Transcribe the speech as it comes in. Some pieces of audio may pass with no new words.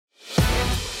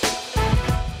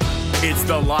It's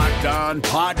the Locked On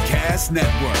Podcast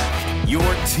Network, your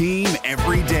team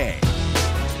every day.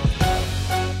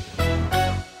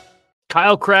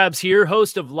 Kyle Krabs here,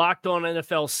 host of Locked On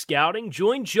NFL Scouting.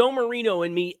 Join Joe Marino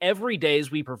and me every day as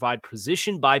we provide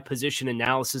position-by-position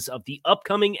analysis of the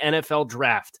upcoming NFL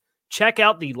Draft. Check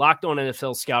out the Locked On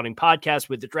NFL Scouting podcast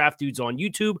with the Draft Dudes on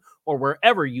YouTube or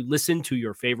wherever you listen to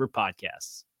your favorite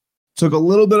podcasts. Took a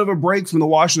little bit of a break from the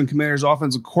Washington Commanders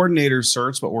offensive coordinator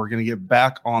search, but we're going to get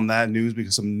back on that news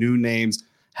because some new names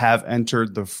have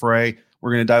entered the fray.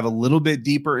 We're going to dive a little bit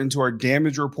deeper into our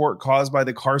damage report caused by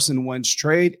the Carson Wentz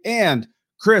trade. And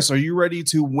Chris, are you ready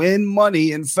to win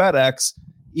money in FedEx,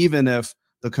 even if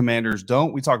the Commanders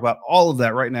don't? We talk about all of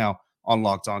that right now on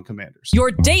Locked On Commanders.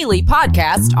 Your daily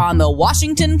podcast on the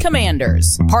Washington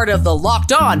Commanders. Part of the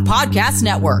Locked On Podcast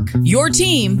Network. Your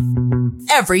team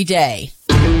every day.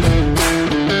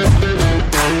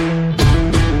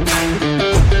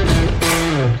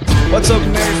 What's up,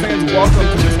 Commanders fans?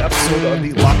 Welcome to this episode of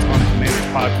the Locked On Commanders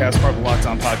podcast, part of the Locked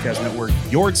On Podcast Network,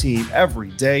 your team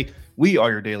every day. We are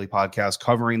your daily podcast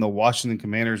covering the Washington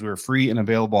Commanders. We are free and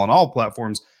available on all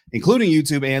platforms, including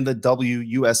YouTube and the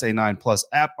WUSA 9+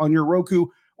 app on your Roku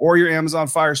or your Amazon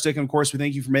Fire Stick. And of course, we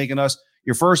thank you for making us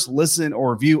your first listen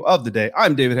or view of the day.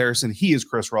 I'm David Harrison. He is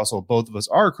Chris Russell. Both of us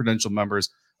are credentialed members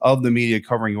of the media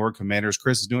covering your Commanders.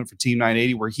 Chris is doing it for Team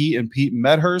 980, where he and Pete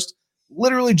Medhurst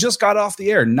literally just got off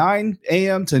the air, 9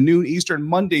 a.m. to noon Eastern,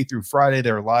 Monday through Friday.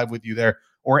 They're live with you there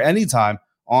or anytime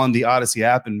on the Odyssey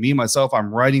app. And me, myself,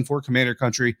 I'm writing for Commander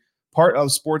Country, part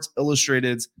of Sports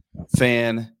Illustrated's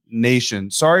Fan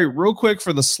Nation. Sorry, real quick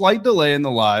for the slight delay in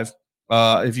the live.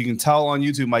 If you can tell on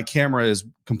YouTube, my camera is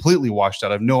completely washed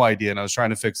out. I have no idea, and I was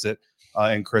trying to fix it.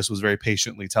 And Chris was very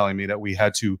patiently telling me that we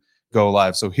had to go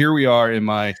live. So here we are in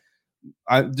my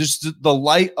just the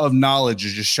light of knowledge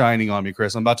is just shining on me,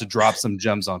 Chris. I'm about to drop some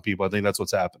gems on people. I think that's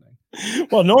what's happening.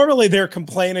 Well, normally they're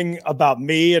complaining about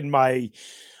me and my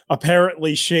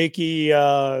apparently shaky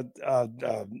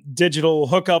digital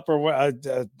hookup or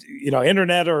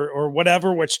internet or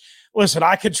whatever. Which, listen,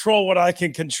 I control what I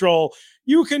can control.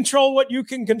 You control what you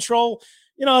can control.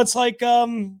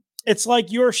 It's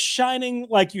like you're shining,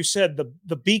 like you said,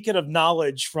 the beacon of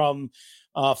knowledge from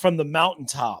the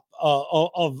mountaintop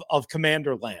of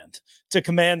Commander Land to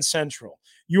Command Central.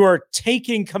 You are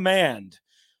taking command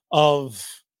of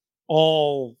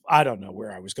all. I don't know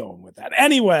where I was going with that.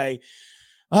 Anyway,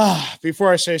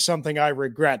 before I say something I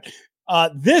regret,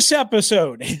 this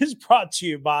episode is brought to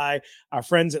you by our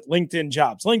friends at LinkedIn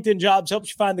Jobs. LinkedIn Jobs helps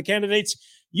you find the candidates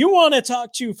you want to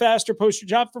talk to faster. Post your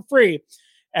job for free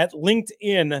at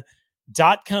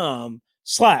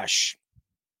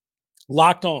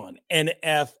LinkedIn.com/Locked On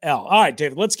NFL. All right,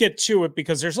 David, let's get to it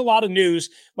because there's a lot of news.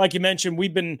 Like you mentioned,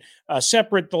 we've been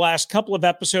separate the last couple of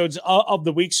episodes of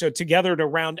the week, so together to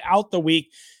round out the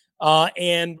week.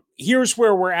 And here's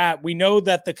where we're at. We know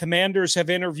that the Commanders have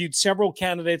interviewed several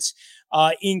candidates,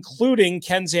 including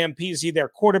Ken Zampese, their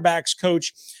quarterbacks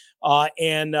coach,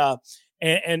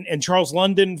 and Charles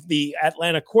London, the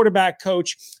Atlanta quarterback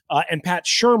coach, and Pat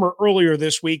Shurmur earlier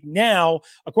this week. Now,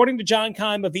 according to John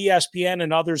Keim of ESPN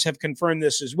and others have confirmed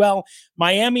this as well,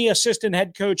 Miami assistant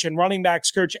head coach and running backs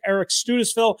coach Eric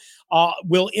Studesville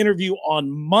will interview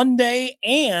on Monday,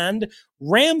 and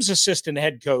Rams assistant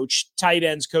head coach, tight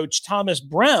ends coach Thomas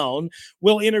Brown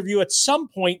will interview at some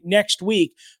point next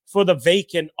week for the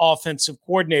vacant offensive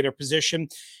coordinator position.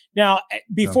 Now,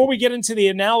 before we get into the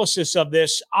analysis of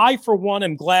this, I, for one,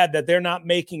 am glad that they're not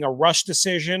making a rush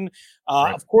decision.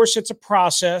 Right. Of course, it's a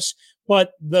process,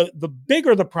 but the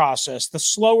bigger the process, the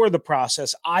slower the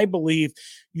process, I believe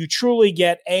you truly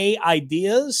get, A,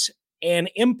 ideas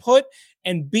and input,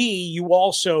 and B, you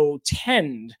also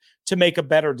tend to make a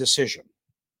better decision.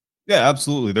 Yeah,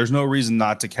 absolutely. There's no reason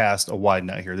not to cast a wide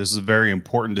net here. This is a very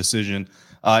important decision.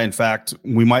 In fact,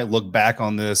 we might look back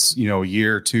on this, a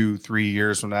year, 2, 3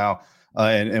 years from now,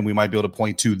 and we might be able to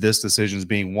point to this decision as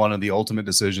being one of the ultimate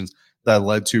decisions that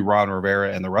led to Ron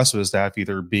Rivera and the rest of his staff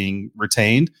either being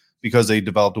retained because they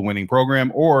developed a winning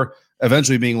program or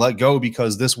eventually being let go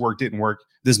because this move didn't work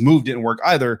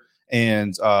either.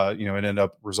 And, it ended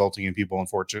up resulting in people,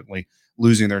 unfortunately,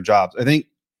 losing their jobs. I think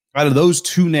out of those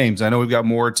two names, I know we've got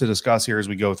more to discuss here as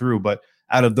we go through, but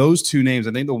out of those two names,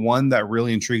 I think the one that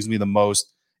really intrigues me the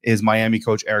most is Miami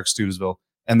coach Eric Studesville.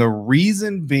 And the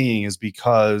reason being is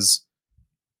because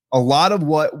a lot of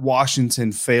what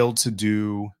Washington failed to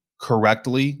do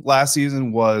correctly last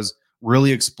season was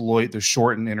really exploit the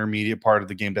short and intermediate part of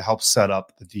the game to help set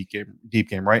up the deep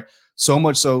game, right? So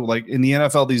much so, like in the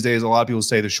NFL these days, a lot of people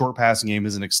say the short passing game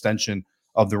is an extension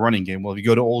of the running game. Well, if you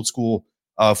go to old school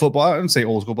football, I wouldn't say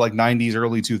old school, but like 90s,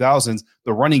 early 2000s,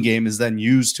 the running game is then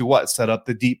used to set up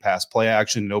the deep pass, play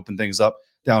action, and open things up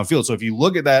downfield. So if you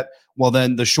look at that, well,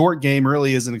 then the short game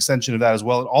really is an extension of that as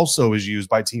well. It also is used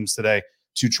by teams today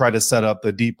to try to set up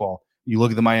the deep ball. You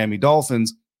look at the Miami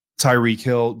Dolphins, Tyreek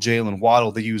Hill, Jalen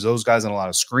Waddle, they use those guys on a lot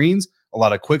of screens, a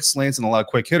lot of quick slants, and a lot of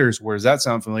quick hitters. Where does that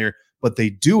sound familiar? But they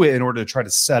do it in order to try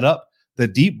to set up the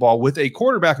deep ball with a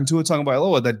quarterback in Tua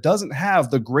Tagovailoa that doesn't have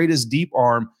the greatest deep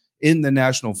arm in the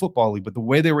National Football League. But the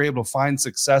way they were able to find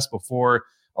success before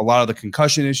a lot of the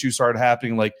concussion issues started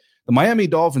happening, like the Miami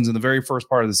Dolphins in the very first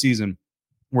part of the season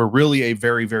were really a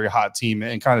very, very hot team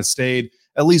and kind of stayed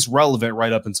at least relevant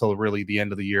right up until really the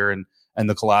end of the year and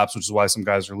the collapse, which is why some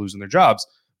guys are losing their jobs.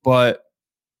 But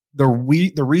the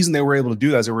reason they were able to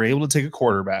do that is they were able to take a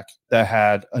quarterback that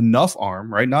had enough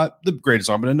arm, right? Not the greatest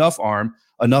arm, but enough arm,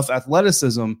 enough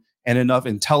athleticism, and enough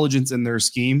intelligence in their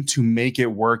scheme to make it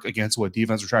work against what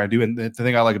defense were trying to do. And the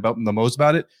thing I like about them the most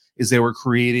about it is they were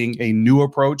creating a new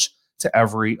approach to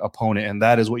every opponent. And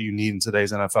that is what you need in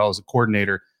today's NFL as a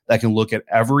coordinator that can look at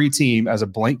every team as a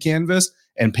blank canvas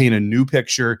and paint a new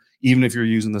picture, even if you're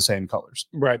using the same colors.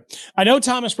 Right. I know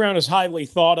Thomas Brown is highly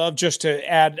thought of, just to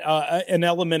add an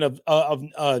element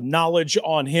of knowledge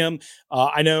on him.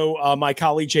 I know my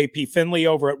colleague JP Finley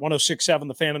over at 106.7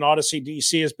 The Fan and Odyssey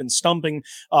DC has been stumping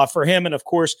for him. And of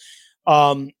course,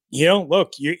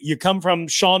 look, you come from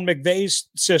Sean McVay's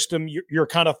system. You're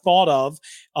kind of thought of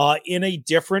in a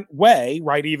different way,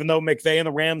 right? Even though McVay and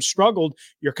the Rams struggled,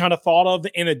 you're kind of thought of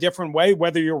in a different way.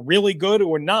 Whether you're really good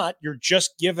or not, you're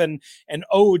just given an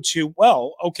ode to,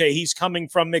 well, okay, he's coming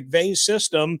from McVay's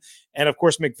system. And of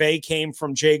course, McVay came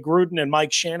from Jay Gruden and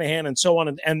Mike Shanahan and so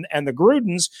on, and the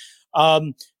Grudens.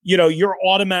 You're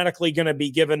automatically going to be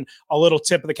given a little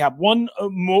tip of the cap.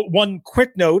 One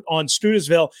quick note on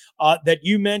Studesville that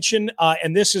you mentioned,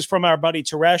 and this is from our buddy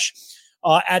Teresh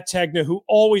at Tegna, who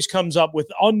always comes up with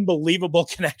unbelievable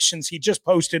connections. He just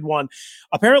posted one.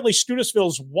 Apparently,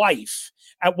 Studesville's wife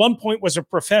at one point was a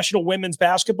professional women's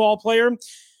basketball player.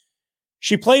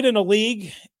 She played in a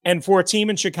league, and for a team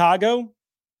in Chicago,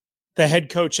 the head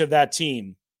coach of that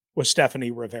team was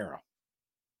Stephanie Rivera.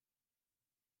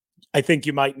 I think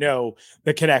you might know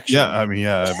the connection. Yeah, I mean,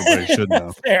 yeah, everybody should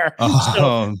know. Fair.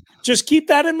 So just keep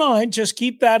that in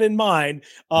mind.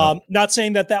 Not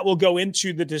saying that will go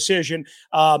into the decision,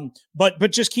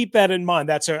 but just keep that in mind.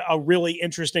 That's a really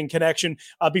interesting connection.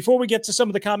 Before we get to some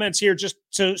of the comments here, just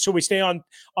so we stay on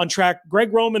track,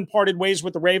 Greg Roman parted ways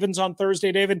with the Ravens on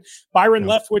Thursday, David. Byron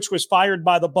Leftwich was fired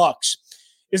by the Bucs.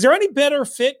 Is there any better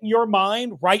fit in your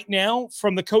mind right now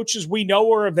from the coaches we know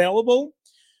are available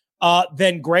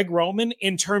than Greg Roman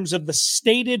in terms of the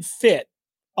stated fit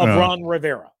of Ron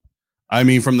Rivera? I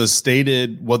mean, from the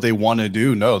stated what they want to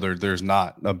do, no, there's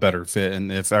not a better fit.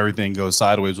 And if everything goes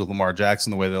sideways with Lamar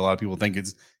Jackson, the way that a lot of people think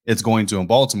it's going to in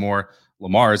Baltimore,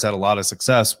 Lamar has had a lot of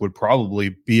success, would probably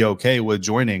be okay with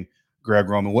joining Greg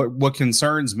Roman. What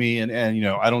concerns me, and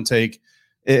I don't take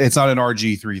it's not an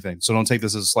RG3 thing, so don't take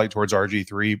this as a slight towards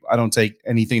RG3. I don't take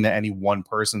anything that any one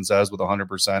person says with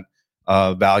 100%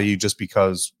 value, just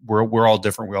because we're all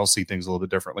different. We all see things a little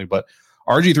bit differently. But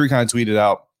RG3 kind of tweeted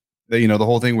out that, the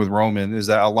whole thing with Roman is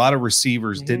that a lot of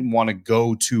receivers didn't want to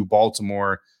go to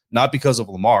Baltimore, not because of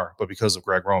Lamar, but because of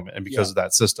Greg Roman and because of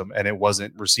that system. And it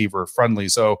wasn't receiver friendly.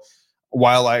 So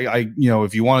while I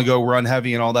if you want to go run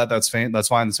heavy and all that, that's fine. That's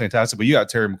fantastic. But you got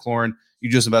Terry McLaurin. You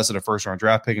just invested a first round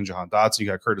draft pick in Jahan Dotson. You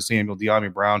got Curtis Samuel.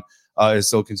 De'Ami Brown is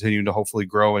still continuing to hopefully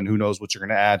grow. And who knows what you're going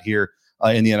to add here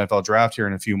in the NFL draft here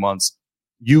in a few months.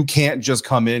 You can't just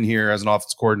come in here as an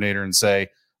offense coordinator and say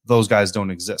those guys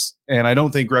don't exist. And I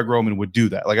don't think Greg Roman would do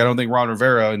that. Like, I don't think Ron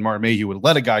Rivera and Martin Mayhew would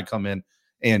let a guy come in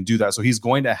and do that. So he's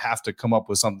going to have to come up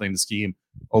with something to scheme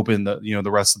open the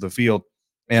rest of the field.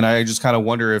 And I just kind of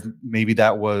wonder if maybe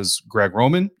that was Greg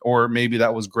Roman, or maybe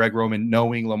that was Greg Roman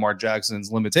knowing Lamar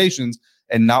Jackson's limitations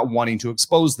and not wanting to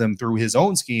expose them through his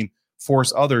own scheme,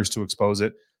 force others to expose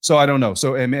it. So I don't know.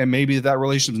 So and maybe that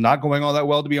relationship is not going all that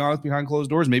well, to be honest, behind closed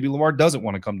doors. Maybe Lamar doesn't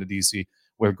want to come to DC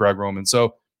with Greg Roman.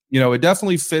 So, it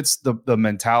definitely fits the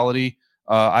mentality.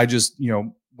 I just,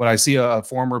 when I see a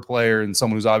former player and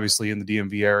someone who's obviously in the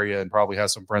DMV area and probably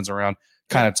has some friends around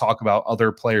kind of talk about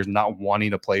other players not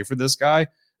wanting to play for this guy,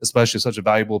 especially such a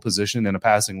valuable position in a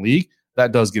passing league,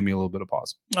 that does give me a little bit of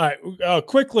pause. All right.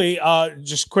 Quickly,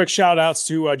 just quick shout outs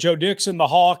to Joe Dixon, the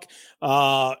Hawk,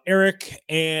 Eric,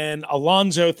 and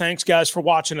Alonzo. Thanks, guys, for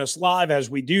watching us live as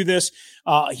we do this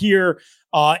here.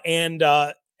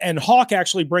 And Hawk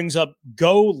actually brings up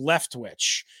Go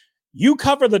Leftwich. You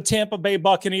cover the Tampa Bay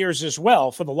Buccaneers as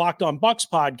well for the Locked On Bucs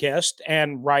podcast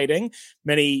and writing.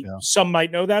 Some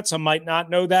might know that, some might not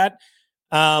know that.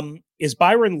 Is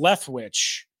Byron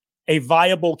Leftwich a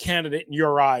viable candidate in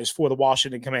your eyes for the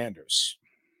Washington Commanders?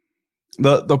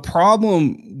 The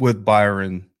problem with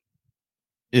Byron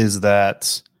is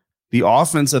that the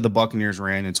offense that the Buccaneers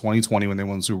ran in 2020 when they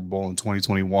won the Super Bowl, in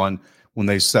 2021 when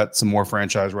they set some more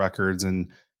franchise records, and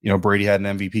Brady had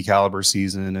an MVP caliber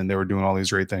season and they were doing all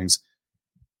these great things,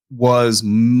 was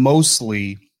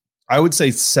mostly, I would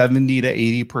say 70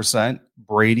 to 80%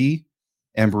 Brady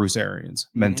and Bruce Arians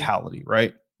mentality,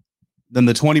 right? Then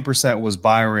the 20% was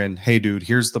Byron. Hey, dude,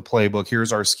 here's the playbook.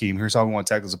 Here's our scheme. Here's how we want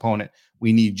to attack this opponent.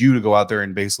 We need you to go out there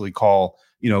and basically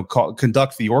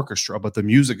conduct the orchestra, but the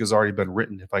music has already been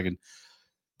written, if I can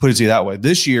put it to you that way.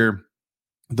 This year,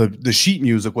 the sheet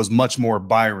music was much more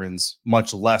Byron's,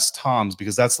 much less Tom's,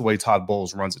 because that's the way Todd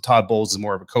Bowles runs it. Todd Bowles is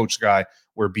more of a coach guy,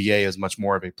 where BA is much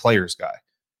more of a player's guy.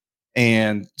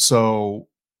 And so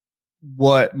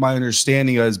what my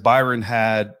understanding is, Byron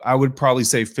had, I would probably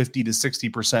say 50 to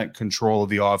 60% control of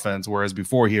the offense, whereas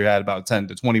before he had about 10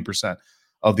 to 20%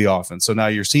 of the offense. So now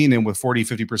you're seeing him with 40,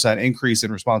 50% increase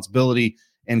in responsibility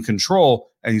and control,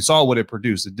 and you saw what it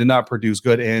produced. It did not produce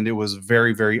good, and it was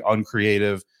very, very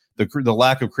uncreative. The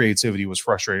lack of creativity was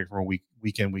frustrating from a week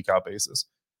in, week out basis.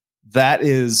 That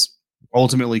is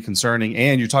ultimately concerning.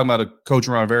 And you're talking about a coach,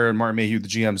 Ron Rivera and Martin Mayhew, the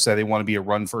GM, said they want to be a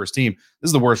run-first team. This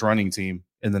is the worst running team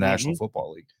in the National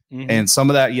Football League. And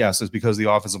some of that, yes, is because of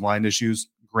the offensive line issues,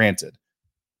 granted.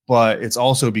 But it's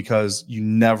also because you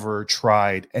never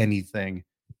tried anything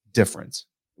different.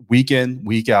 Week in,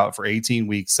 week out for 18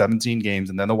 weeks, 17 games,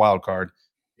 and then the wild card.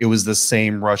 It was the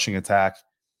same rushing attack,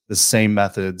 the same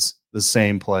methods, the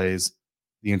same plays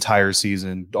the entire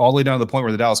season, all the way down to the point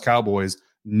where the Dallas Cowboys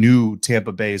knew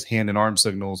Tampa Bay's hand and arm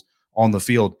signals on the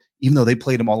field, even though they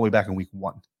played them all the way back in week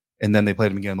 1. And then they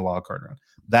played them again in the wild card round.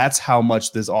 That's how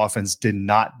much this offense did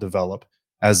not develop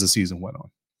as the season went on.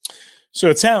 So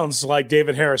it sounds like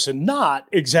David Harrison, not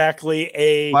exactly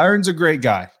Byron's a great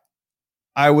guy.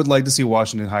 I would like to see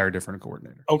Washington hire a different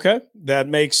coordinator. Okay, that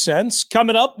makes sense.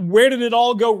 Coming up, where did it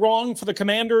all go wrong for the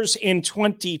Commanders in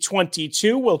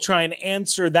 2022? We'll try and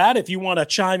answer that. If you want to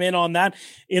chime in on that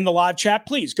in the live chat,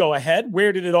 please go ahead.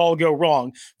 Where did it all go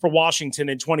wrong for Washington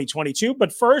in 2022?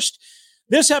 But first,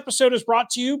 this episode is brought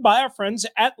to you by our friends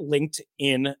at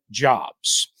LinkedIn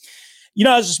Jobs.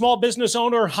 As a small business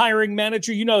owner, hiring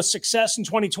manager, success in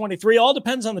 2023 all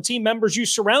depends on the team members you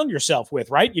surround yourself with,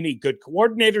 right? You need good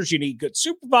coordinators, you need good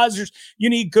supervisors, you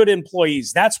need good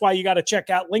employees. That's why you got to check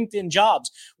out LinkedIn Jobs.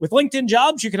 With LinkedIn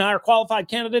Jobs, you can hire qualified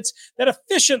candidates that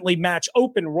efficiently match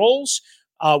open roles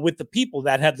with the people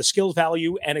that have the skills,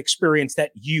 value, and experience that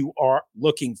you are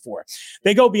looking for.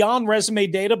 They go beyond resume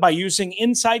data by using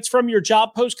insights from your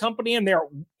job post company and their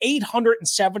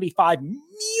 875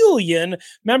 million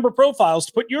member profiles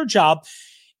to put your job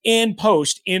and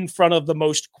post in front of the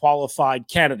most qualified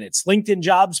candidates. LinkedIn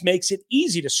Jobs makes it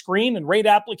easy to screen and rate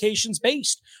applications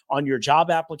based on your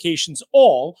job applications,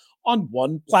 all on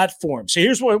one platform. So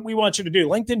here's what we want you to do.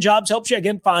 LinkedIn Jobs helps you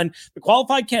again find the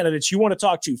qualified candidates you want to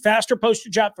talk to faster. Post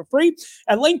your job for free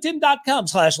at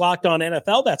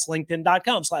linkedin.com/lockedonnfl. That's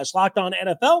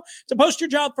linkedin.com/lockedonnfl to post your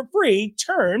job for free.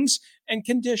 Terms and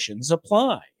conditions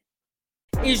apply.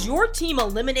 Is your team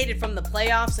eliminated from the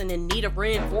playoffs and in need of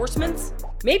reinforcements?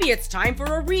 Maybe it's time for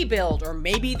a rebuild, or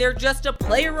maybe they're just a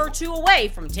player or two away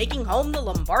from taking home the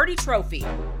Lombardi Trophy.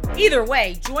 Either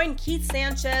way, join Keith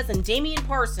Sanchez and Damian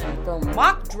Parson for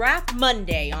Mock Draft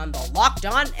Monday on the Locked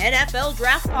On NFL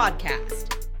Draft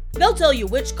Podcast. They'll tell you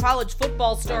which college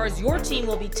football stars your team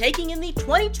will be taking in the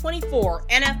 2024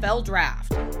 NFL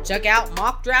Draft. Check out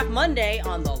Mock Draft Monday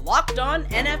on the Locked On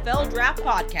NFL Draft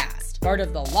Podcast, part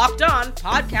of the Locked On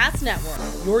Podcast Network,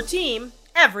 your team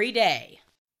every day.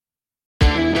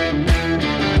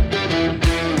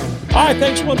 All right,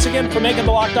 thanks once again for making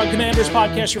the Locked On Commanders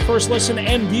podcast your first listen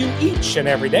and view each and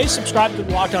every day. Subscribe to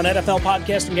the Locked On NFL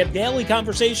podcast and get daily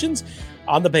conversations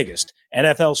on the biggest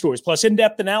NFL stories, plus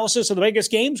in-depth analysis of the biggest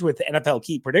games with NFL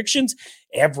key predictions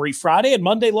every Friday, and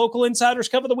Monday local insiders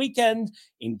cover the weekend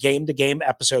in game-to-game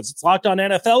episodes. It's Locked On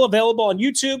NFL, available on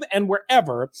YouTube and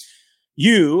wherever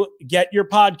you get your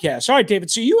podcasts. All right, David,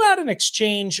 so you had an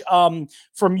exchange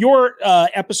from your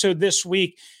episode this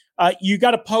week. You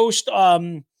got a post,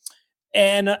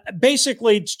 and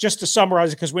basically, just to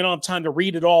summarize it, because we don't have time to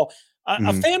read it all,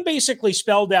 a fan basically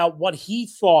spelled out what he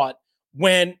thought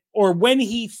when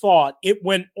he thought it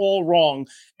went all wrong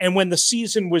and when the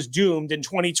season was doomed in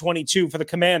 2022 for the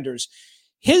Commanders.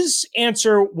 His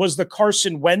answer was the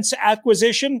Carson Wentz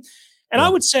acquisition. And I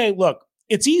would say, look,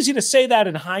 it's easy to say that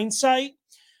in hindsight,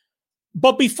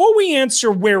 but before we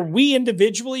answer where we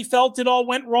individually felt it all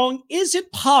went wrong, is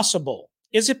it possible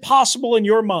in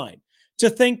your mind to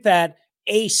think that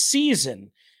a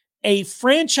season, a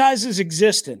franchise's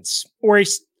existence, or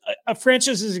a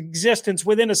franchise's existence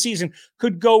within a season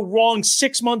could go wrong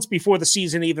 6 months before the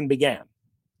season even began.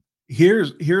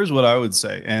 Here's what I would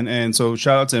say. And so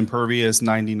shout out to Impervious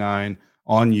 99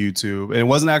 on YouTube. And it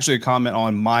wasn't actually a comment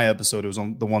on my episode. It was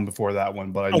on the one before that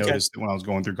one, but I noticed it when I was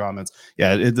going through comments.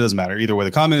 Yeah, it doesn't matter. Either way,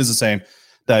 the comment is the same.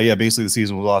 That, yeah, basically the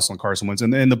season was lost on Carson Wentz.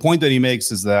 And the point that he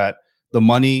makes is that the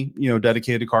money,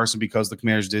 dedicated to Carson, because the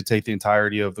Commanders did take the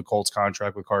entirety of the Colts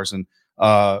contract with Carson,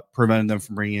 prevented them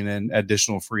from bringing in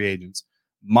additional free agents.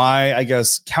 My, I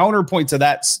guess, counterpoint to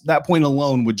that point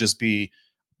alone would just be,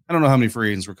 I don't know how many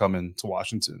free agents were coming to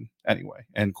Washington anyway.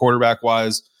 And quarterback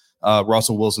wise,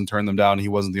 Russell Wilson turned them down. He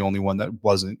wasn't the only one that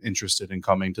wasn't interested in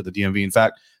coming to the DMV. In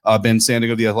fact, Ben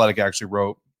Standing of The Athletic actually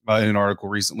wrote in an article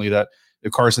recently that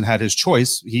if Carson had his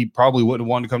choice, he probably wouldn't have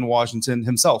wanted to come to Washington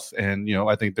himself. And,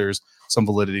 I think there's some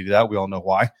validity to that. We all know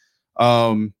why.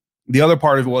 The other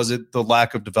part of it was the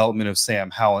lack of development of Sam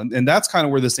Howell. And that's kind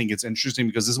of where this thing gets interesting,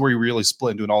 because this is where you really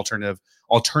split into an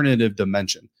alternative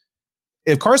dimension.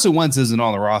 If Carson Wentz isn't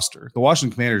on the roster, the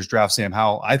Washington Commanders draft Sam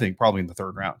Howell, I think probably in the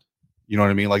 3rd round. You know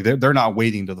what I mean? Like they're not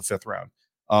waiting to the 5th round.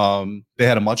 They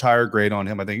had a much higher grade on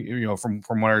him. I think, from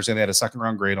what I understand, they had a 2nd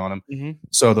round grade on him. Mm-hmm.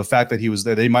 So the fact that he was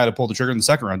there, they might have pulled the trigger in the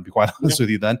 2nd round, to be quite honest with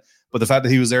you then. But the fact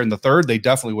that he was there in the 3rd, they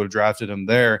definitely would have drafted him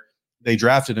there. They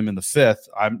drafted him in the 5th.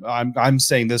 I'm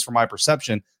saying this from my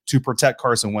perception to protect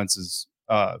Carson Wentz's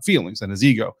feelings and his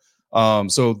ego.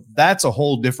 So that's a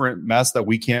whole different mess that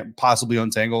we can't possibly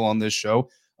untangle on this show.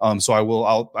 So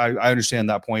I understand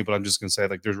that point, but I'm just going to say,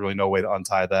 like, there's really no way to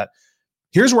untie that.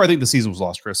 Here's where I think the season was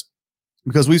lost, Chris,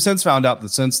 because we've since found out that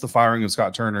since the firing of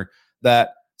Scott Turner,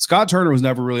 that Scott Turner was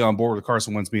never really on board with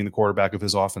Carson Wentz being the quarterback of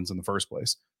his offense in the first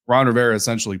place. Ron Rivera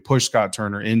essentially pushed Scott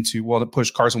Turner to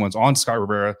push Carson Wentz on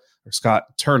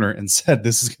Scott Turner and said,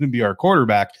 this is going to be our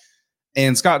quarterback.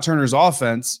 And Scott Turner's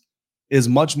offense is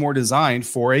much more designed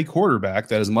for a quarterback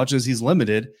that, as much as he's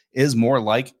limited, is more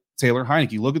like Taylor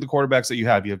Heineke. Look at the quarterbacks that you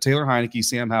have. You have Taylor Heineke,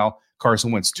 Sam Howell,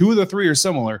 Carson Wentz. 2 of the 3 are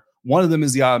similar. One of them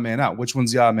is the odd man out. Which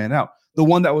one's the odd man out? The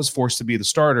one that was forced to be the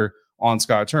starter on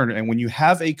Scott Turner. And when you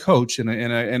have a coach, and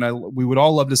we would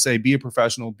all love to say, be a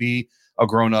professional, be a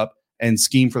grown-up, and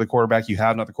scheme for the quarterback you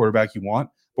have, not the quarterback you want.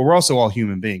 But we're also all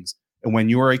human beings. And when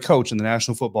you are a coach in the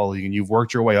National Football League and you've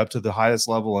worked your way up to the highest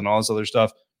level and all this other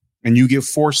stuff, and you get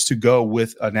forced to go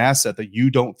with an asset that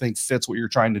you don't think fits what you're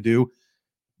trying to do,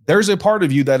 there's a part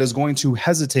of you that is going to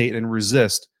hesitate and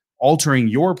resist altering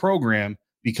your program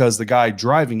because the guy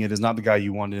driving it is not the guy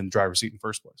you wanted in the driver's seat in the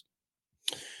first place.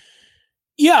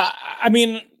 Yeah, I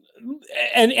mean,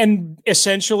 and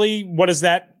essentially, what is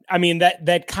that? I mean,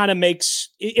 that kind of makes,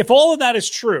 if all of that is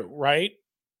true, right,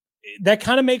 that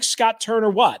kind of makes Scott Turner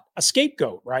what? A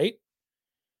scapegoat, right?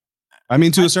 I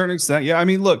mean, to a certain extent, yeah. I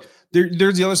mean, look,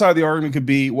 there's the other side of the argument could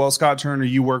be, well, Scott Turner,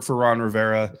 you work for Ron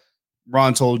Rivera.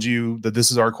 Ron told you that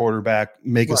this is our quarterback.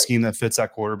 Make a scheme that fits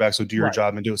that quarterback. So do your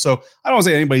job and do it. So I don't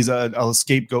say anybody's a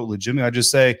scapegoat legitimate. I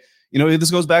just say,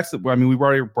 this goes back to, we've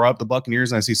already brought up the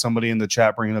Buccaneers, and I see somebody in the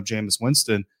chat bringing up Jameis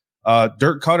Winston.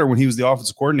 Dirk Cutter, when he was the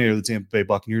offensive coordinator of the Tampa Bay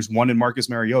Buccaneers, wanted Marcus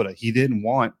Mariota. He didn't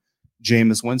want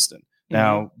Jameis Winston. Mm-hmm.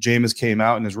 Now, Jameis came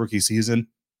out in his rookie season,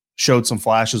 showed some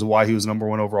flashes of why he was the number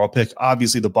 1 overall pick.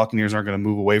 Obviously, the Buccaneers aren't going to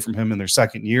move away from him in their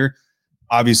second year.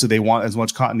 Obviously, they want as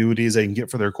much continuity as they can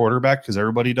get for their quarterback, because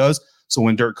everybody does. So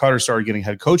when Dirk Cutter started getting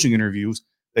head coaching interviews,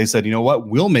 they said, you know what,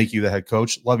 we'll make you the head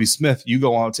coach. Lovie Smith, you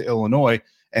go on to Illinois,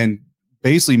 and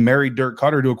basically married Dirk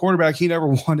Cutter to a quarterback he never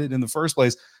wanted in the first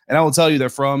place. And I will tell you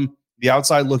that from the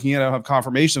outside looking in, I don't have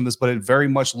confirmation of this, but it very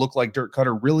much looked like Dirk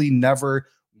Cutter really never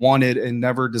wanted and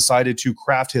never decided to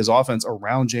craft his offense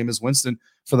around Jameis Winston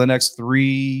for the next 3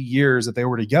 years that they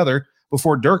were together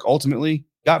before Dirk ultimately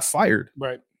got fired.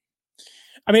 Right.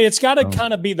 I mean, it's got to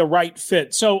kind of be the right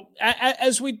fit. So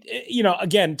as we,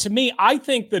 again, to me, I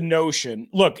think the notion,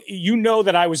 look,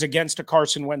 that I was against a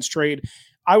Carson Wentz trade.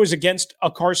 I was against a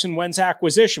Carson Wentz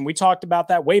acquisition. We talked about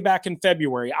that way back in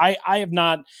February. I have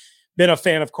not been a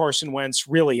fan of Carson Wentz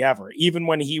really ever. Even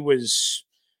when he was,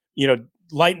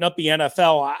 lighting up the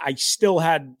NFL, I still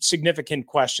had significant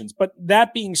questions. But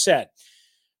that being said,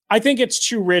 I think it's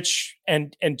too rich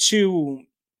and too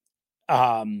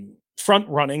front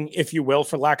running, if you will,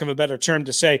 for lack of a better term,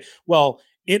 to say, well,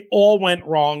 it all went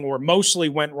wrong or mostly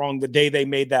went wrong the day they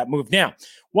made that move. Now,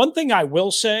 one thing I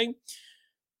will say,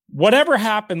 whatever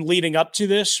happened leading up to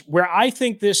this, where I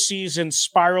think this season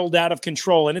spiraled out of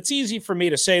control, and it's easy for me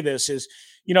to say this, is,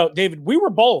 David, we were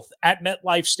both at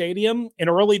MetLife Stadium in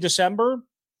early December.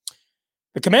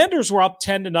 The Commanders were up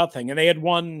 10-0, and they had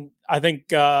won, I think,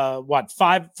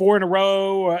 4 in a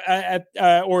row,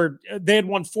 or they had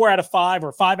won 4 out of 5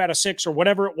 or 5 out of 6 or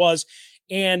whatever it was.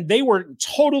 And they were in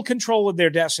total control of their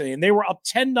destiny. And they were up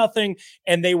 10-0,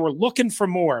 and they were looking for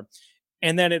more.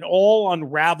 And then it all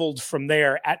unraveled from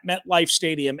there at MetLife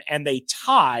Stadium, and they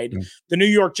tied the New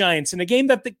York Giants in a game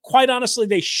that, quite honestly,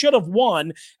 they should have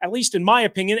won, at least in my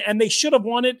opinion, and they should have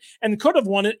won it and could have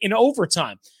won it in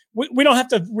overtime. We don't have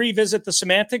to revisit the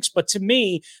semantics, but to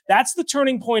me, that's the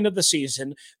turning point of the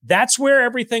season. That's where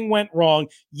everything went wrong.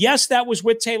 Yes, that was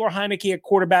with Taylor Heineke at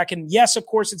quarterback. And yes, of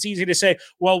course, it's easy to say,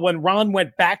 well, when Ron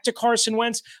went back to Carson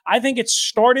Wentz, I think it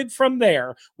started from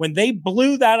there when they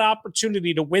blew that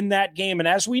opportunity to win that game. And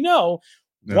as we know,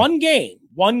 one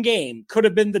game could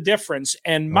have been the difference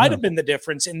and might have been the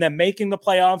difference in them making the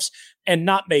playoffs and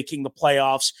not making the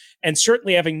playoffs, and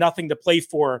certainly having nothing to play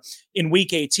for in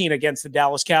week 18 against the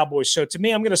Dallas Cowboys. So to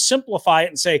me, I'm going to simplify it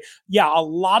and say, yeah, a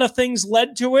lot of things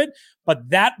led to it, but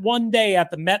that one day at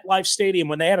the MetLife Stadium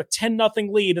when they had a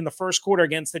 10-0 lead in the first quarter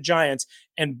against the Giants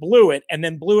and blew it, and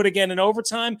then blew it again in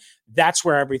overtime, that's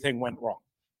where everything went wrong.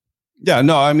 Yeah,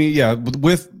 no, I mean, yeah,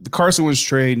 with the Carson Wentz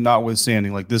trade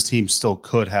notwithstanding, like this team still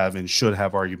could have and should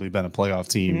have arguably been a playoff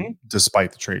team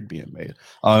despite the trade being made.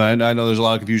 And I know there's a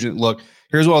lot of confusion. Look,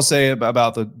 here's what I'll say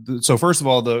about so first of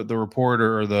all, the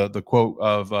reporter or the quote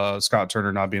of Scott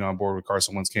Turner not being on board with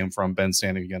Carson Wentz came from Ben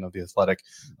Standing again of The Athletic.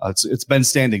 It's Ben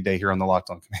Standing Day here on the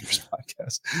Locked On Commanders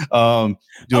podcast.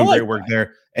 Doing great work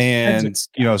there. And,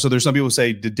 so there's some people who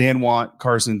say, did Dan want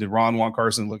Carson? Did Ron want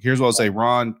Carson? Look, here's what I'll say.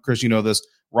 Ron, Chris, you know this.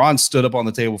 Ron stood up on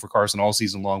the table for Carson all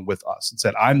season long with us and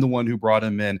said, I'm the one who brought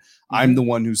him in. I'm the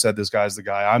one who said this guy's the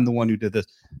guy. I'm the one who did this.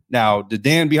 Now, did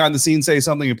Dan behind the scenes say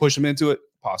something and push him into it?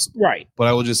 Possible. Right. But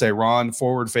I will just say Ron,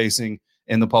 forward facing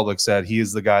in the public, said he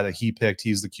is the guy that he picked.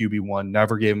 He's the QB1,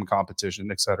 never gave him a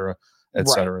competition, et cetera, et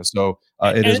cetera. So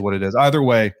it is what it is. Either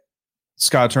way,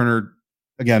 Scott Turner,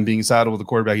 again, being saddled with a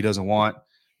quarterback he doesn't want,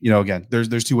 again,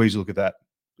 there's two ways to look at that.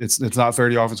 It's not fair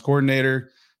to the offense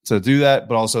coordinator to do that,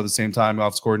 but also at the same time,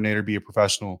 offense coordinator, be a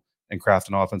professional and craft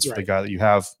an offense for the guy that you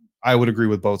have. I would agree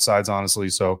with both sides, honestly.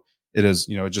 So it is,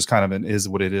 it just kind of an is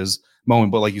what it is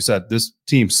moment. But like you said, this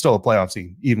team's still a playoff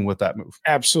team, even with that move.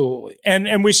 Absolutely.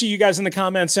 And we see you guys in the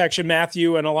comment section,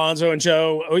 Matthew and Alonzo and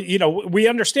Joe, we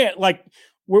understand, like,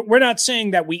 we're not saying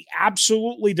that we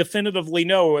absolutely definitively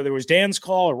know whether it was Dan's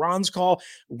call or Ron's call.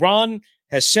 Ron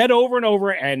has said over and over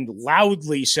and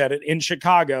loudly said it in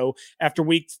Chicago after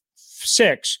week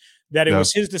 6 that it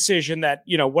was his decision that,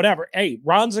 whatever. Hey,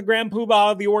 Ron's the grand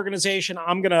poobah of the organization.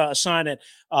 I'm going to assign it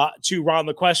to Ron.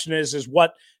 The question is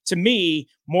what, to me,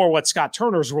 more what Scott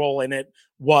Turner's role in it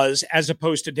was as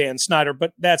opposed to Dan Snyder,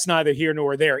 but that's neither here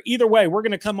nor there. Either way, we're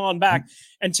going to come on back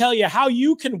and tell you how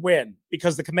you can win,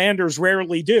 because the Commanders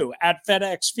rarely do, at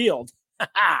FedEx Field.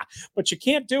 But you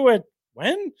can't do it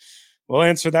when? We'll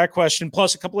answer that question,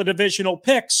 plus a couple of divisional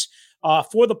picks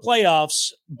for the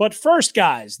playoffs. But first,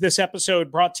 guys, this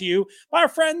episode brought to you by our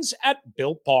friends at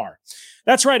Built Bar.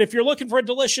 That's right. If you're looking for a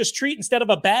delicious treat instead of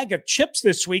a bag of chips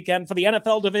this weekend for the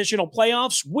NFL divisional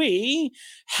playoffs, we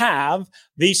have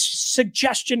the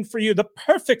suggestion for you, the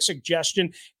perfect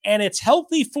suggestion, and it's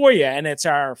healthy for you. And it's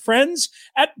our friends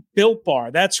at Built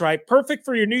Bar. That's right. Perfect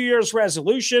for your New Year's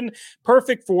resolution,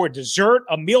 perfect for dessert,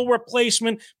 a meal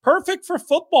replacement, perfect for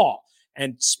football.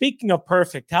 And speaking of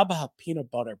perfect, how about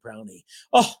peanut butter brownie?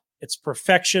 Oh, it's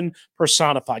perfection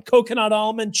personified. Coconut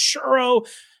almond, churro.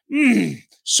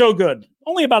 So good.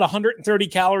 Only about 130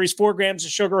 calories, 4 grams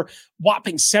of sugar,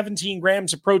 whopping 17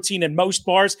 grams of protein in most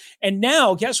bars. And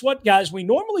now, guess what, guys? We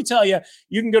normally tell you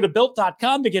can go to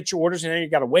Built.com to get your orders, and then you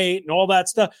got to wait and all that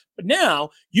stuff. But now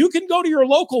you can go to your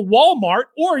local Walmart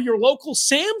or your local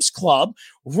Sam's Club,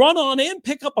 run on in,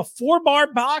 pick up a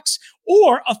 4-bar box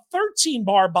or a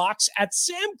 13-bar box at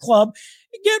Sam Club.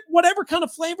 Get whatever kind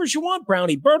of flavors you want.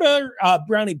 Brownie batter,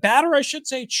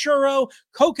 churro,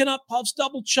 coconut puffs,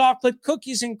 double chocolate,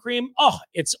 cookies and cream. Oh,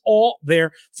 it's all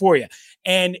there for you.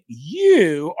 And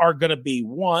you are going to be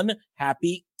one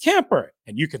happy camper.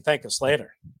 And you can thank us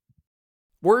later.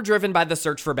 We're driven by the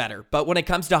search for better, but when it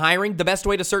comes to hiring, the best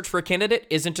way to search for a candidate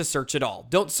isn't to search at all.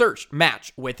 Don't search,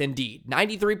 match with Indeed.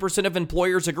 93% of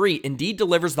employers agree Indeed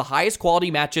delivers the highest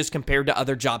quality matches compared to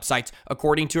other job sites,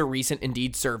 according to a recent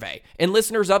Indeed survey. And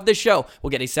listeners of this show will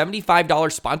get a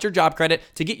 $75 sponsored job credit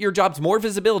to get your jobs more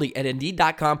visibility at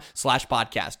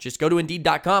Indeed.com/podcast. Just go to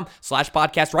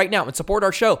Indeed.com/podcast right now and support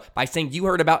our show by saying you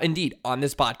heard about Indeed on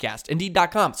this podcast.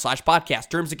 Indeed.com/podcast.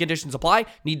 Terms and conditions apply.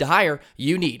 Need to hire?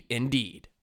 You need Indeed.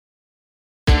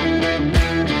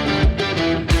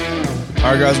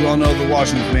 All right, guys, we all know the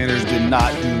Washington Commanders did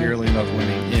not do nearly enough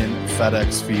winning in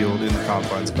FedEx Field, in the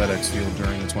confines of FedEx Field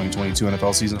during the 2022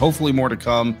 NFL season. Hopefully more to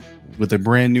come with a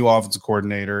brand new offensive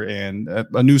coordinator and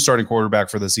a new starting quarterback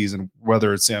for the season,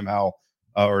 whether it's Sam Howell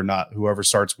or not. Whoever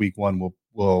starts week one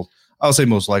will I'll say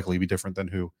most likely be different than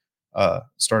who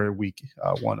started week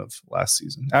one of last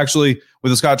season. Actually,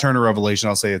 with the Scott Turner revelation,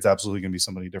 I'll say it's absolutely going to be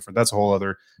somebody different. That's a whole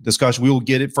other discussion. We will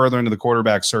get it further into the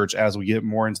quarterback search as we get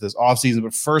more into this offseason.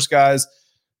 But first, guys,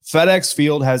 FedEx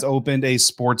Field has opened a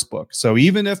sports book. So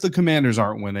even if the Commanders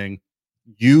aren't winning,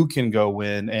 you can go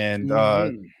win.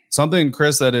 And something,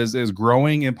 Chris, that is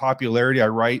growing in popularity. I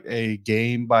write a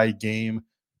game-by-game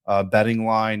betting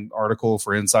line article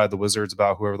for Inside the Wizards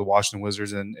about whoever the Washington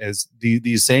Wizards and is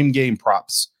these same game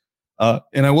props.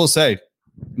 And I will say,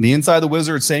 the Inside the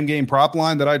Wizards same game prop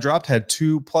line that I dropped had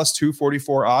 2 plus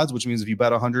 244 odds, which means if you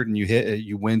bet 100 and you hit it,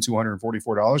 you win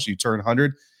 $244. You turn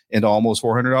 100 into almost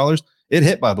 $400. It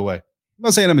hit, by the way. I'm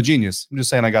not saying I'm a genius. I'm just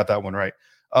saying I got that one right.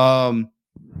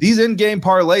 These in-game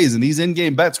parlays and these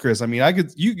in-game bets, Chris. I mean,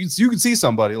 you could see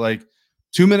somebody like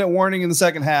 2-minute warning in the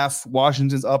second half.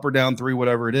 Washington's up or down 3,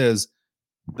 whatever it is.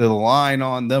 The line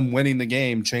on them winning the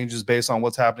game changes based on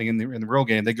what's happening in the real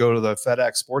game. They go to the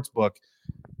FedEx Sportsbook.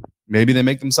 Maybe they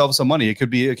make themselves some money. It could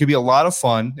be a lot of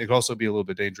fun. It could also be a little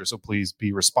bit dangerous. So please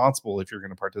be responsible if you're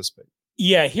going to participate.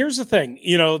 Yeah, here's the thing.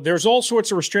 There's all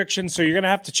sorts of restrictions, so you're going to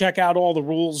have to check out all the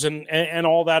rules and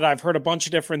all that. I've heard a bunch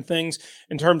of different things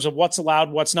in terms of what's allowed,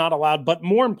 what's not allowed. But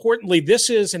more importantly, this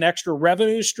is an extra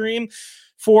revenue stream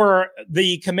for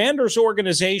the Commanders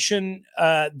organization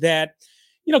that,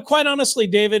 quite honestly,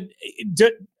 David,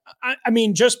 I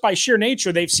mean, just by sheer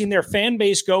nature, they've seen their fan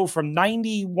base go from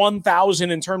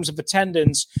 91,000 in terms of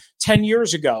attendance 10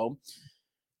 years ago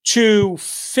to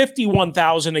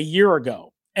 51,000 a year ago.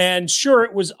 And sure,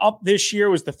 it was up this year.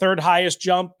 It was the third highest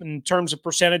jump in terms of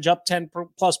percentage, up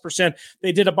 10+%.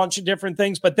 They did a bunch of different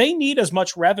things, but they need as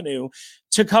much revenue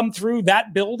to come through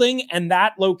that building and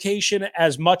that location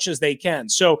as much as they can.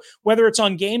 So whether it's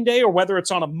on game day or whether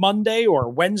it's on a Monday or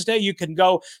Wednesday, you can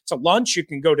go to lunch, you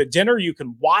can go to dinner, you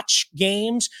can watch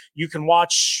games, you can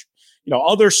watch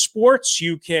other sports,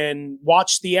 you can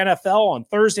watch the NFL on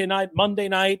Thursday night, Monday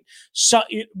night, so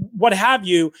what have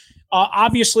you.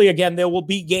 Obviously, again, there will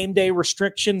be game day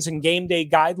restrictions and game day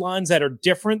guidelines that are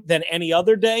different than any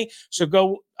other day. So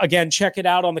go, again, check it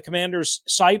out on the Commanders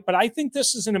site. But I think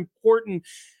this is an important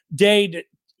day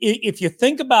if you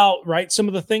think about, right, some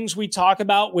of the things we talk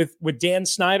about with Dan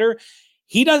Snyder,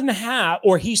 he doesn't have,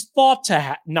 or he's thought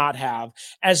to not have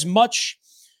as much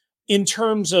in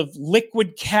terms of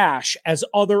liquid cash as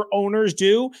other owners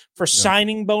do for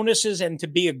signing bonuses and to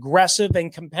be aggressive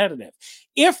and competitive.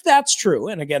 If that's true,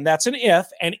 and again, that's an if,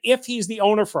 and if he's the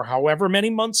owner for however many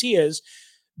months he is,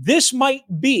 this might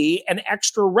be an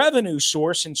extra revenue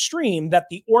source and stream that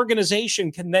the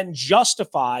organization can then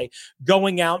justify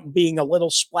going out and being a little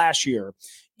splashier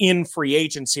in free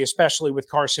agency, especially with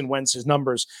Carson Wentz's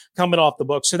numbers coming off the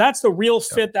book. So that's the real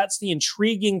fit. That's the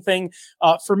intriguing thing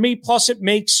for me. Plus,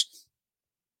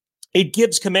 it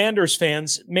gives Commanders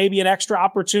fans maybe an extra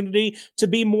opportunity to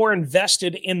be more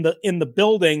invested in the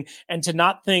building and to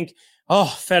not think,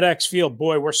 oh, FedEx Field,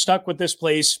 boy, we're stuck with this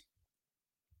place.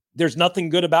 There's nothing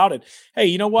good about it. Hey,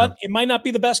 you know what? It might not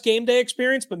be the best game day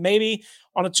experience, but maybe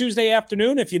on a Tuesday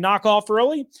afternoon, if you knock off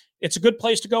early, it's a good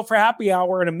place to go for happy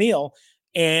hour and a meal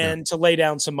and to lay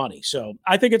down some money. So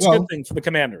I think it's a good thing for the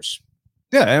Commanders.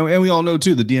 Yeah, and we all know,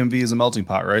 too, the DMV is a melting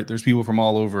pot, right? There's people from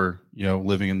all over,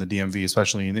 living in the DMV,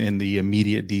 especially in the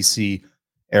immediate D.C.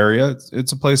 area.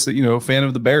 It's a place that, a fan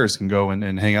of the Bears can go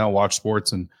and hang out, watch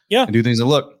sports, and do things. And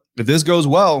look, if this goes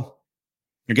well,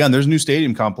 again, there's a new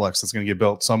stadium complex that's going to get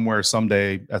built somewhere,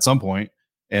 someday, at some point.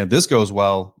 And if this goes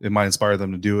well, it might inspire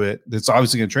them to do it. It's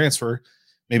obviously going to transfer.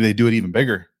 Maybe they do it even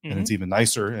bigger, and it's even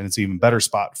nicer, and it's even better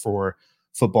spot for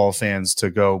football fans to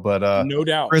go. But no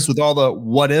doubt, Chris, with all the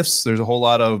what ifs, there's a whole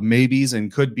lot of maybes and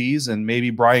could be's, and maybe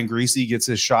Brian Greasy gets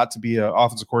his shot to be an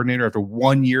offensive coordinator after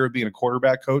 1 year of being a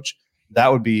quarterback coach. That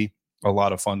would be a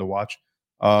lot of fun to watch.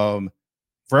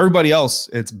 For everybody else,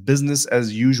 it's business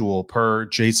as usual per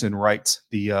Jason Wright,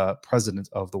 the president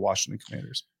of the Washington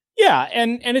Commanders. Yeah,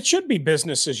 and it should be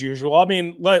business as usual. I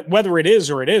mean, whether it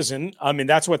is or it isn't, I mean,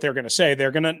 that's what they're going to say.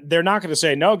 They're not going to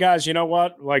say, no, guys, you know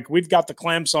what? Like, we've got the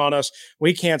clamps on us.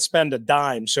 We can't spend a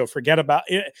dime, so forget about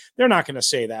it. They're not going to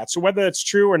say that. So whether it's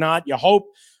true or not, you hope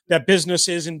that business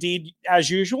is indeed as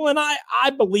usual. And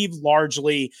I believe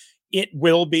largely it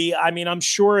will be. I mean, I'm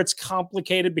sure it's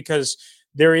complicated because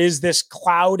there is this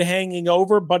cloud hanging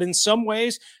over, but in some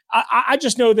ways, I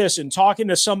just know this in talking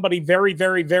to somebody very,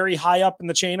 very, very high up in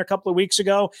the chain a couple of weeks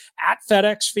ago at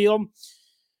FedEx Field.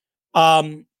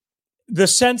 the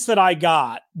sense that I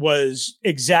got was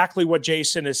exactly what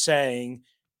Jason is saying,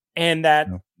 and that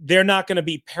they're not going to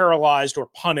be paralyzed or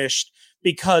punished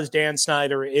because Dan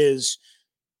Snyder is,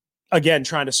 again,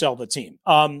 trying to sell the team.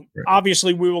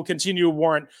 Obviously, we will continue to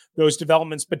warrant those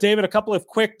developments. But, David, a couple of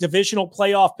quick divisional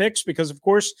playoff picks because, of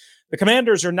course, the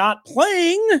Commanders are not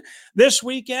playing this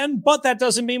weekend, but that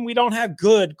doesn't mean we don't have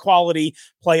good quality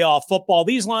playoff football.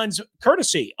 These lines,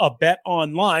 courtesy of Bet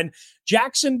Online.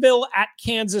 Jacksonville at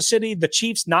Kansas City, the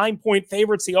Chiefs 9-point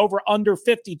favorites, the over under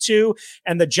 52,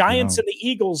 and the Giants and the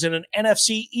Eagles in an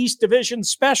NFC East division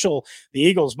special. The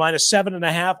Eagles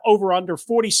 -7.5, over under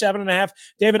 47.5.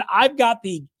 David, I've got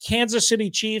the Kansas City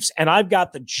Chiefs and I've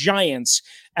got the Giants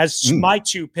as my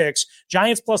two picks.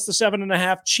 Giants plus the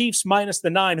 7.5, Chiefs minus the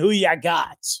 9. Who you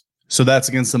got? So that's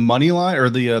against the money line or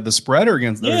the spread, or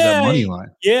against that money line?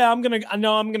 Yeah, I'm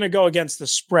gonna go against the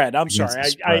spread. I'm sorry,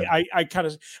 I kind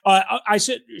of I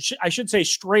should say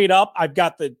straight up. I've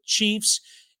got the Chiefs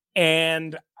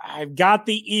and I've got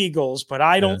the Eagles, but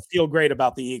I don't feel great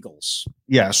about the Eagles.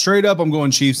 Yeah, straight up, I'm going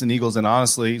Chiefs and Eagles, and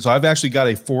honestly, so I've actually got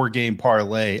a 4-game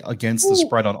parlay against the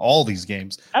spread on all these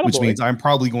games, which means I'm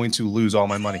probably going to lose all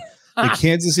my money. The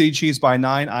Kansas City Chiefs by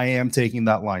 9, I am taking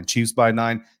that line. Chiefs by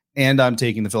 9. And I'm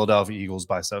taking the Philadelphia Eagles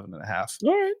by 7.5. All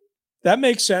right. That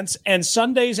makes sense. And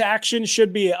Sunday's action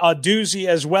should be a doozy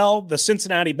as well. The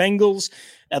Cincinnati Bengals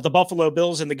at the Buffalo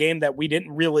Bills in the game that we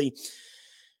didn't really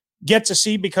get to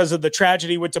see because of the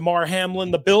tragedy with Damar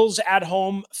Hamlin. The Bills at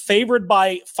home favored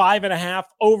by 5.5,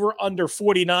 over under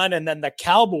 49. And then the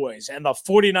Cowboys and the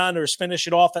 49ers finish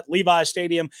it off at Levi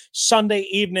Stadium Sunday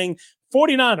evening.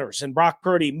 49ers and Brock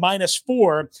Purdy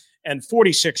 -4. And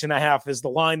 46.5 is the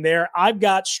line there. I've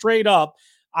got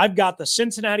the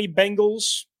Cincinnati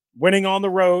Bengals winning on the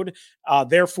road,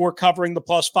 therefore covering the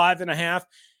plus 5.5.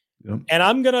 Yep. And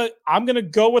I'm gonna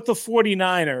go with the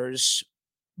 49ers,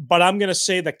 but I'm gonna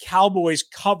say the Cowboys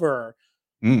cover,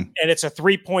 and it's a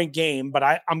 3-point game. But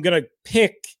I'm gonna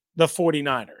pick the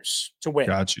 49ers to win.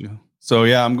 Got you. So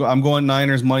yeah, I'm going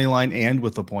Niners money line and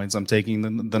with the points. I'm taking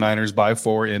the Niners by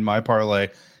 4 in my parlay.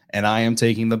 And I am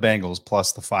taking the Bengals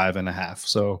plus the 5.5.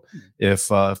 So if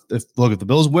the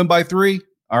Bills win by 3,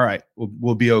 all right,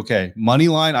 we'll be okay. Money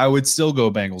line, I would still go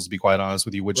Bengals, to be quite honest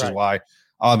with you, which is why,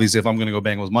 obviously, if I'm going to go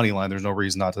Bengals money line, there's no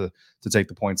reason not to take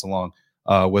the points along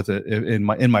with it in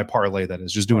my parlay. That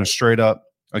is just doing a straight up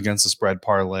against the spread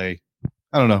parlay.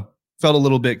 I don't know, felt a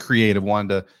little bit creative.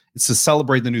 It's to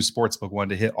celebrate the new sportsbook.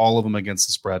 Wanted to hit all of them against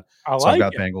the spread. So I've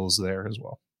got Bengals there as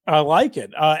well. I like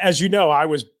it. As you know, I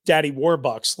was Daddy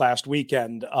Warbucks last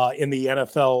weekend in the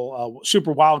NFL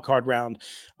Super Wildcard round.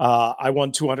 I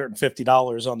won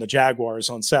 $250 on the Jaguars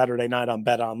on Saturday night on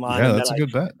Bet Online. Yeah, that's a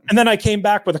good bet. And then I came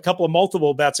back with a couple of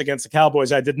multiple bets against the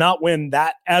Cowboys. I did not win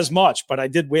that as much, but I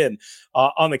did win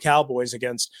on the Cowboys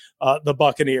against the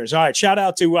Buccaneers. All right, shout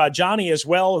out to Johnny as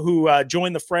well, who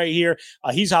joined the fray here.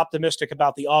 He's optimistic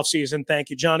about the offseason. Thank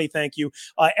you, Johnny. Thank you.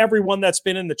 Everyone that's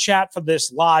been in the chat for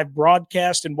this live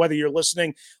broadcast, and whether you're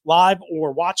listening live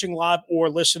or watching live or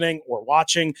listening or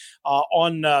watching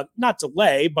on not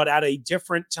delay, but at a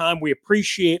different time. We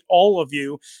appreciate all of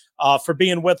you for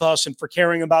being with us and for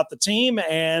caring about the team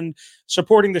and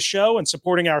supporting the show and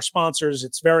supporting our sponsors.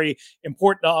 It's very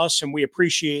important to us, and we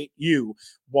appreciate you,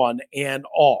 one and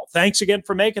all. Thanks again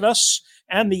for making us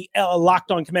and the Locked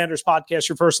On Commanders podcast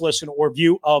your first listen or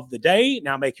view of the day.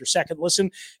 Now make your second listen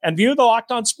and view the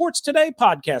Locked On Sports Today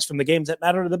podcast. From the games that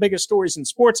matter to the biggest stories in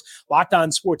sports, Locked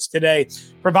On Sports Today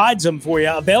provides them for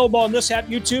you. Available on this app,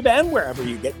 YouTube, and wherever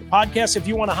you get your podcasts. If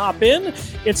you want to hop in,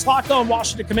 it's Locked On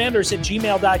Washington Commanders at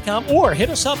gmail.com, or hit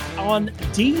us up on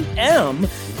DM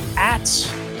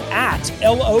at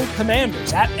LO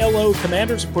Commanders. At LO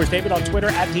Commanders. Of course, David on Twitter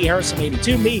at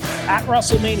DHarrison82. Me at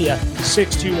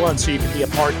WrestleMania621, so you can be a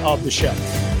part of the show.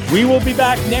 We will be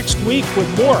back next week with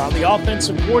more on the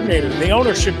offensive coordinator, the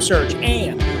ownership search,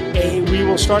 and we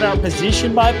will start our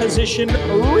position-by-position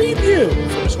review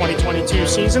for the 2022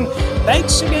 season.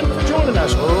 Thanks again for joining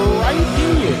us right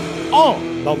here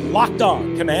on the Locked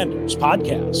On Commanders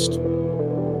podcast.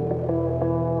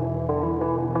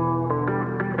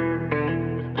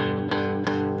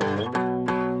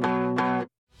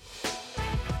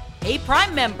 Hey,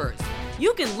 Prime members,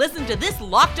 you can listen to this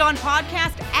Locked On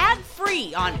podcast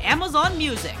ad-free on Amazon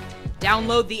Music.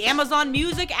 Download the Amazon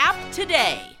Music app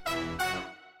today.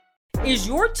 Is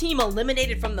your team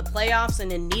eliminated from the playoffs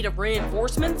and in need of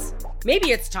reinforcements?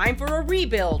 Maybe it's time for a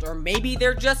rebuild, or maybe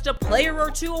they're just a player or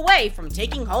two away from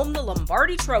taking home the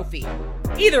Lombardi Trophy.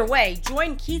 Either way,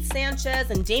 join Keith Sanchez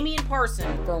and Damian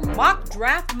Carson for Mock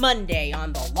Draft Monday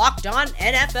on the Locked On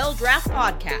NFL Draft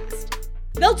Podcast.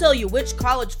 They'll tell you which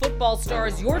college football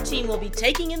stars your team will be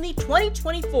taking in the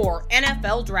 2024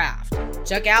 NFL Draft.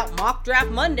 Check out Mock Draft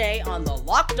Monday on the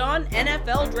Locked On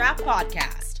NFL Draft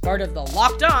Podcast, part of the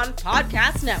Locked On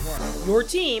Podcast Network, your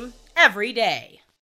team every day.